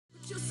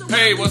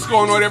Hey, what's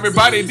going on,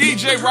 everybody?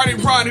 DJ Ronnie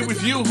Ron here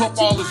with you. Hope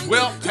all is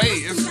well. Hey,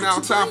 it's now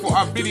time for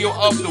our video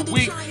of the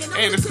week,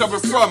 and it's coming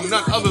from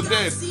none other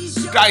than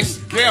Dice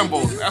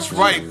Gamble. That's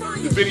right,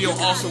 the video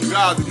Awesome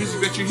God. The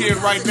music that you're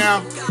hearing right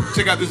now,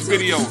 check out this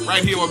video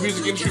right here on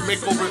Music Industry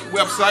Makeover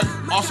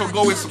website. Also,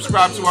 go and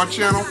subscribe to our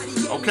channel,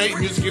 okay?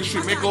 Music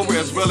Industry Makeover,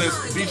 as well as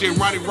DJ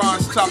Ronnie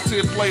Ron's Top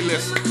 10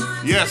 playlist.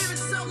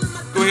 Yes,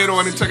 go ahead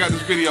on and check out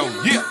this video.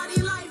 Yeah.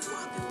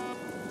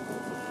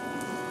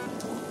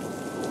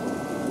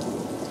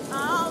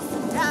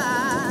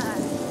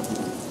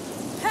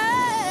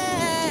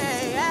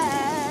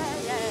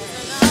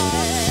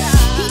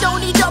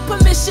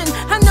 Permission.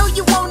 I know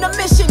you on a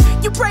mission.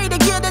 You pray to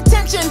get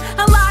attention,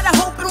 a lot of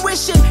hope and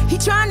wishing. He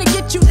trying to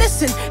get you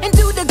listen and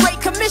do the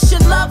great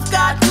commission. Love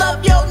God,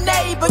 love your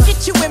neighbor,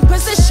 get you in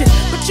position.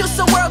 But you're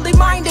so worldly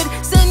minded,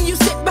 sin you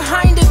sit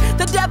behind it.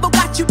 The devil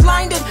got you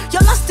blinded,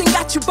 your lusting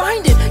got you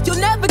binded. You'll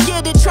never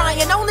get it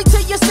trying, only to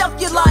yourself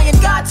you're lying.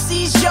 God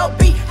sees your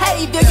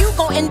behavior, you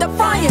gon' end up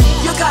frying.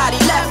 Your God,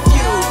 he left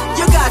you,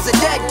 your God's a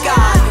dead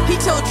God. He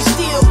told you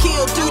steal,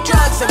 kill, do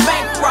drugs and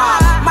bank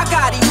rob. My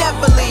God, he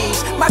never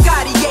leaves, my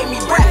God, he gave me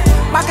breath.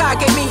 My God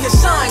gave me his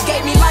son,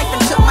 gave me life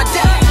and took my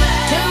death.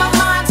 In my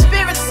mind,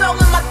 spirit, soul,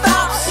 and my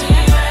thoughts.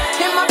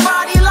 In my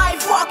body,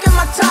 life, walk in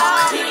my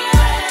talk.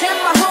 In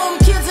my home,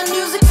 kids and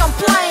music I'm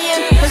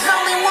playing. There's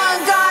only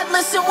one God,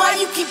 listen why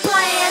you keep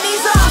playing.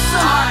 He's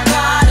awesome. Our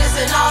God is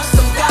an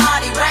awesome God.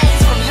 He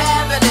reigns from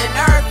heaven and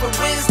earth with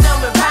wisdom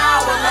and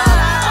power, love.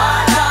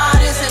 Our God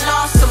is an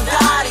awesome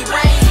God. He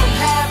reigns from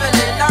heaven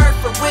and earth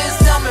with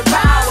wisdom and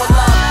power,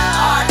 love.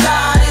 Our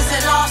God is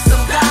an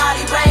awesome God.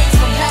 He reigns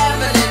from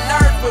heaven and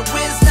earth with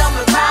wisdom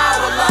and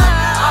power, love.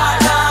 Our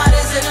God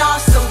is an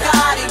awesome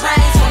God. He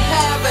reigns from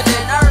heaven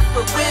and earth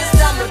with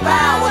wisdom and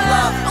power,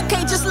 love.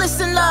 Okay, just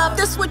listen, love.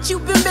 This what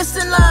you've been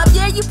missing, love.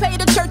 Yeah, you pay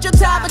the church your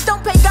tithe, but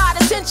don't pay God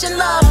attention,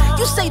 love.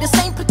 You say the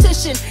same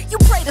petition, you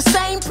pray the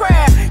same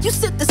prayer, you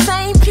sit the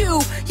same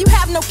pew, you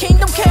have no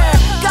kingdom care.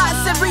 God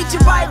said read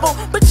your Bible,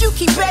 but you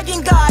keep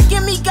begging God.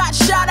 Give me God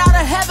shot out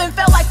of heaven,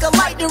 felt like a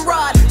lightning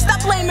rod.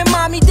 Stop blaming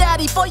mommy,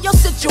 daddy for your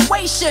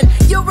situation.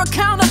 You're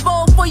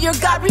accountable for your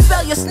God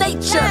rebellious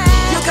nature.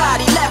 Your God,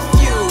 he left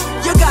you,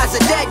 your God's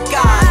a dead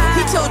God.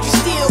 He told you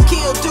steal,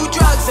 kill, do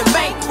drugs and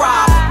bank